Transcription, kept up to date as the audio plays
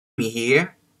me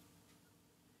here,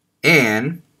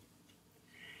 and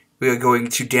we are going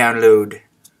to download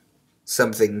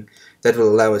something that will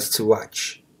allow us to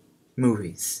watch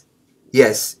movies.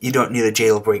 Yes, you don't need a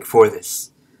jailbreak for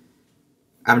this.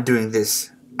 I'm doing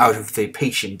this out of the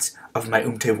patience of my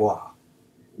umtewa.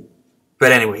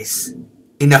 But anyways,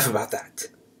 enough about that.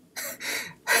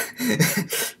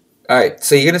 Alright,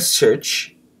 so you're going to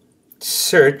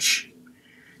search,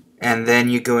 and then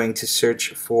you're going to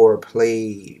search for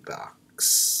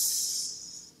Playbox.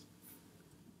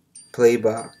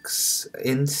 Playbox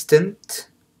Instant.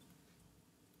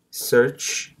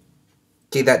 Search.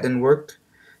 Okay, that didn't work.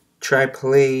 Try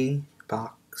Playbox.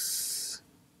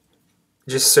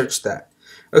 Just search that.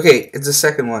 Okay, it's the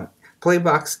second one.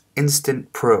 Playbox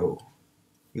Instant Pro.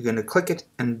 You're going to click it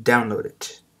and download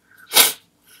it.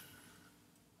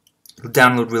 It'll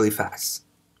download really fast.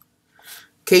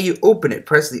 Okay, you open it.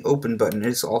 Press the open button.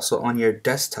 It's also on your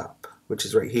desktop, which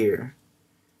is right here.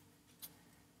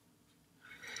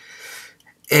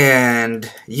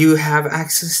 And you have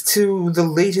access to the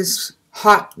latest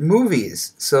hot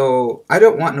movies. So I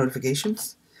don't want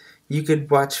notifications. You could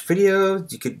watch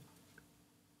videos. You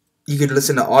could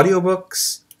listen to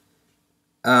audiobooks,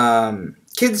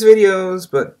 kids videos,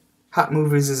 but hot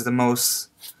movies is the most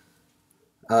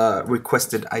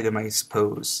requested item, I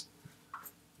suppose.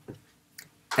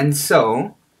 And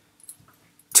so,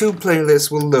 2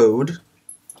 playlists will load.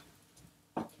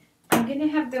 I'm gonna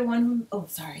have the one. Oh,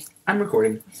 sorry. I'm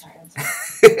recording. I'm sorry.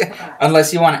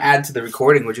 Unless you want to add to the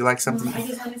recording, would you like something? I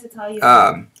just wanted to tell you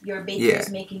your baby is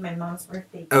making my mom's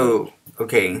birthday cake. Oh,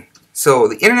 okay. So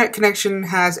the internet connection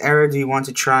has error. Do you want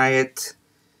to try it?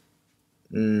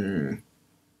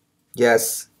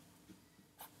 Yes.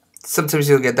 Sometimes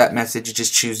you'll get that message. You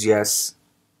just choose yes.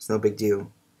 It's no big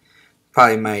deal.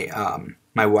 Probably my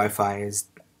my Wi-Fi is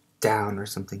down or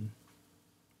something.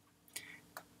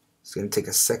 It's gonna take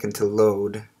a second to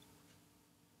load.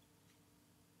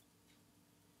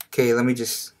 Okay, let me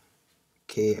just.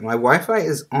 Okay, my Wi-Fi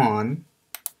is on,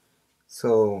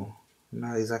 so I'm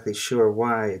not exactly sure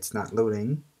why it's not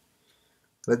loading.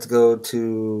 Let's go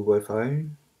to Wi-Fi.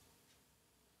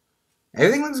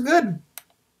 Everything looks good.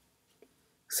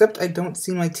 Except I don't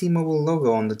see my T-Mobile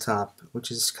logo on the top,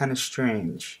 which is kind of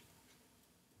strange.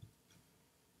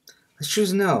 Let's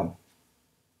choose no.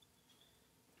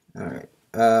 Alright.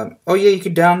 Oh yeah, you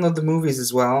could download the movies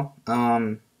as well.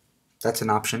 That's an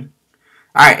option.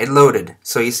 Alright, it loaded.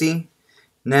 So you see?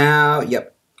 Now,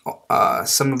 yep.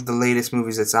 Some of the latest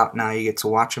movies that's out now, you get to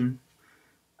watch them.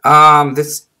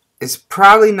 This is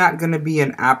probably not going to be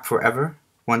an app forever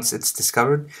once it's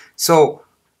discovered. So,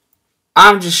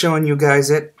 I'm just showing you guys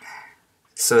it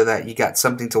so that you got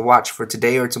something to watch for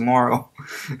today or tomorrow.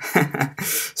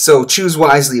 So, choose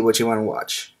wisely what you want to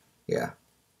watch. Yeah,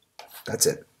 that's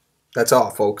it. That's all,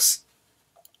 folks.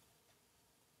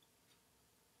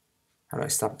 How do I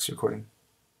stop this recording?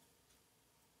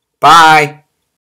 Bye!